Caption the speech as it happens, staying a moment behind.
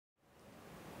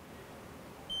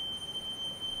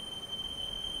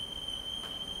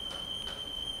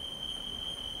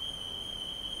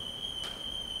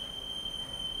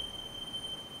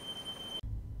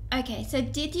Okay, so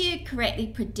did you correctly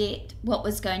predict what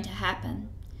was going to happen?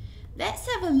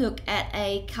 Let's have a look at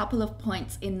a couple of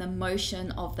points in the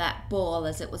motion of that ball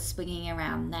as it was swinging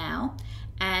around now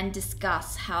and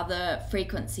discuss how the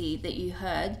frequency that you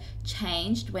heard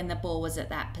changed when the ball was at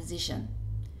that position.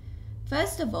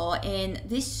 First of all, in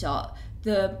this shot,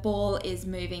 the ball is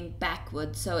moving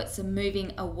backwards, so it's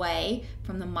moving away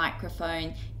from the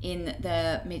microphone in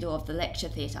the middle of the lecture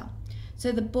theatre.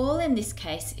 So the ball in this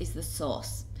case is the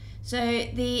source. So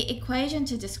the equation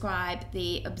to describe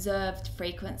the observed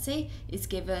frequency is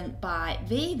given by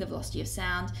v, the velocity of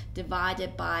sound,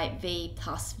 divided by v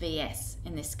plus vs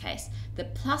in this case. The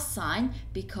plus sign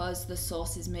because the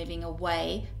source is moving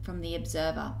away from the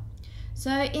observer.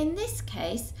 So in this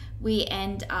case, we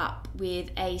end up with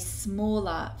a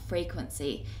smaller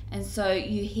frequency, and so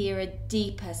you hear a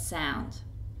deeper sound.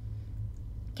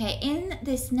 Okay, in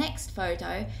this next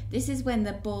photo, this is when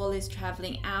the ball is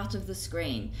traveling out of the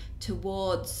screen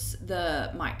towards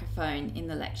the microphone in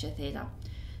the lecture theatre.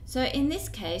 So in this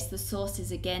case, the source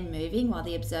is again moving while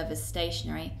the observer is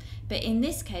stationary. But in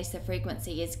this case, the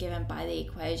frequency is given by the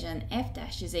equation f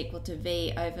dash is equal to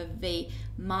v over v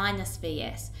minus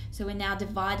vs. So we're now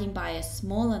dividing by a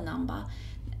smaller number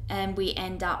and we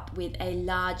end up with a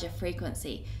larger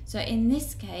frequency. So in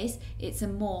this case, it's a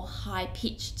more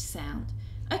high-pitched sound.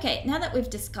 Okay, now that we've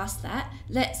discussed that,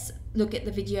 let's look at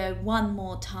the video one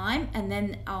more time and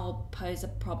then I'll pose a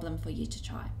problem for you to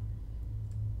try.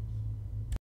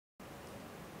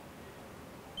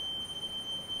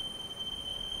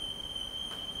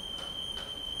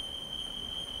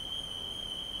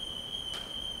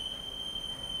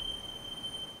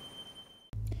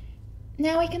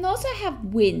 Now we can also have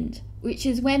wind, which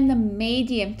is when the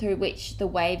medium through which the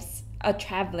waves are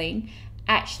traveling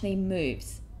actually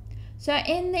moves. So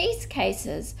in these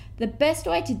cases, the best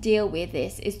way to deal with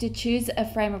this is to choose a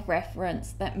frame of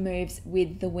reference that moves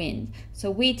with the wind. So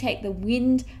we take the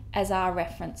wind as our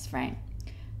reference frame.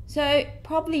 So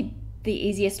probably the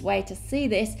easiest way to see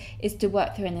this is to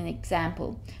work through an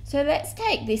example. So let's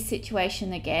take this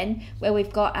situation again, where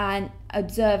we've got an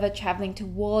observer traveling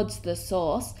towards the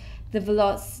source. The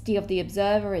velocity of the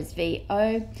observer is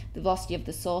VO, the velocity of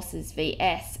the source is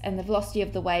VS, and the velocity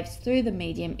of the waves through the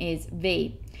medium is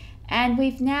V. And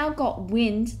we've now got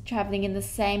wind traveling in the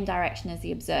same direction as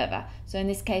the observer. So in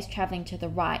this case, traveling to the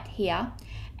right here.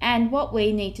 And what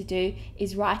we need to do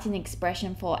is write an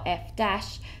expression for f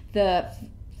dash, the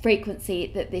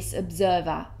frequency that this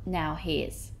observer now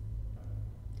hears.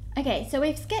 Okay, so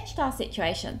we've sketched our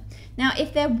situation. Now,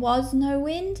 if there was no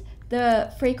wind,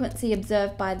 the frequency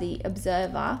observed by the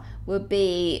observer would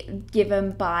be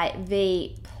given by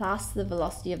v plus the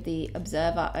velocity of the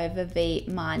observer over v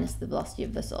minus the velocity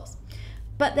of the source.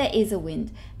 But there is a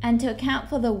wind, and to account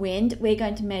for the wind, we're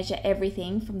going to measure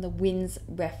everything from the wind's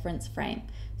reference frame.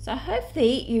 So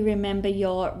hopefully you remember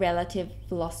your relative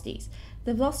velocities.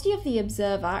 The velocity of the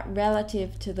observer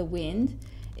relative to the wind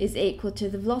is equal to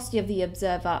the velocity of the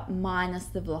observer minus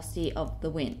the velocity of the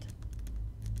wind.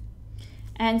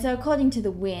 And so according to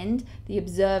the wind, the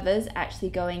observer's actually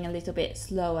going a little bit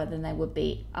slower than they would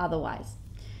be otherwise.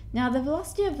 Now the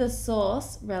velocity of the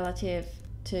source relative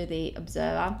to the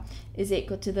observer is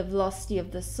equal to the velocity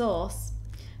of the source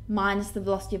minus the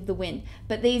velocity of the wind.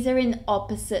 But these are in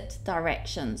opposite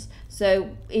directions.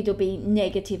 So it'll be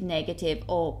negative, negative,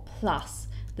 or plus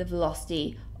the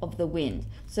velocity of the wind.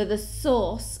 So the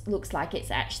source looks like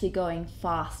it's actually going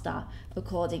faster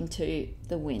according to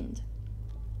the wind.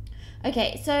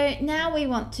 Okay, so now we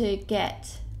want to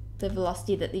get the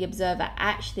velocity that the observer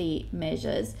actually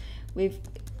measures.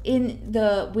 In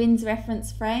the wind's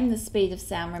reference frame, the speed of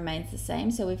sound remains the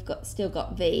same, so we've still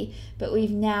got v, but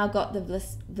we've now got the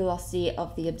velocity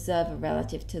of the observer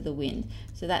relative to the wind.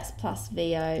 So that's plus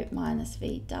VO minus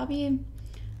VW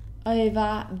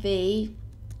over v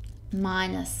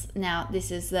minus, now this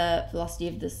is the velocity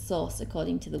of the source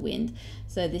according to the wind,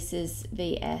 so this is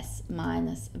Vs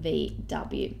minus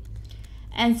VW.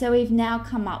 And so we've now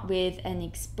come up with an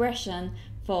expression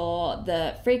for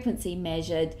the frequency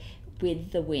measured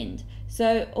with the wind.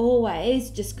 So always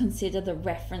just consider the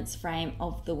reference frame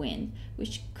of the wind,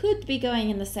 which could be going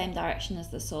in the same direction as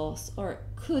the source, or it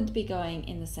could be going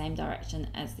in the same direction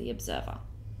as the observer.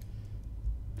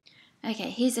 Okay,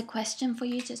 here's a question for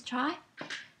you to try.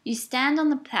 You stand on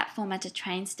the platform at a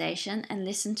train station and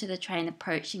listen to the train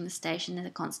approaching the station at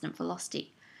a constant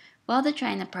velocity. While the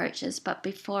train approaches, but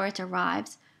before it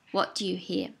arrives, what do you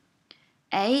hear?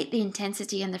 A, the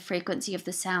intensity and the frequency of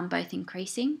the sound both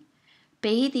increasing.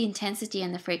 B, the intensity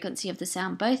and the frequency of the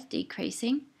sound both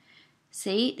decreasing.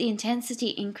 C, the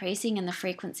intensity increasing and the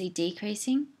frequency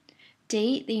decreasing.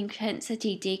 D, the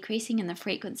intensity decreasing and the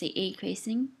frequency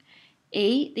increasing,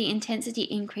 E, the intensity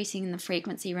increasing and the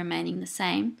frequency remaining the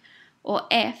same, or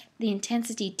F, the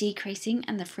intensity decreasing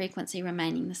and the frequency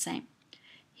remaining the same.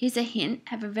 Here's a hint,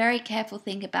 have a very careful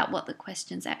think about what the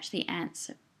question's actually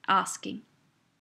asking.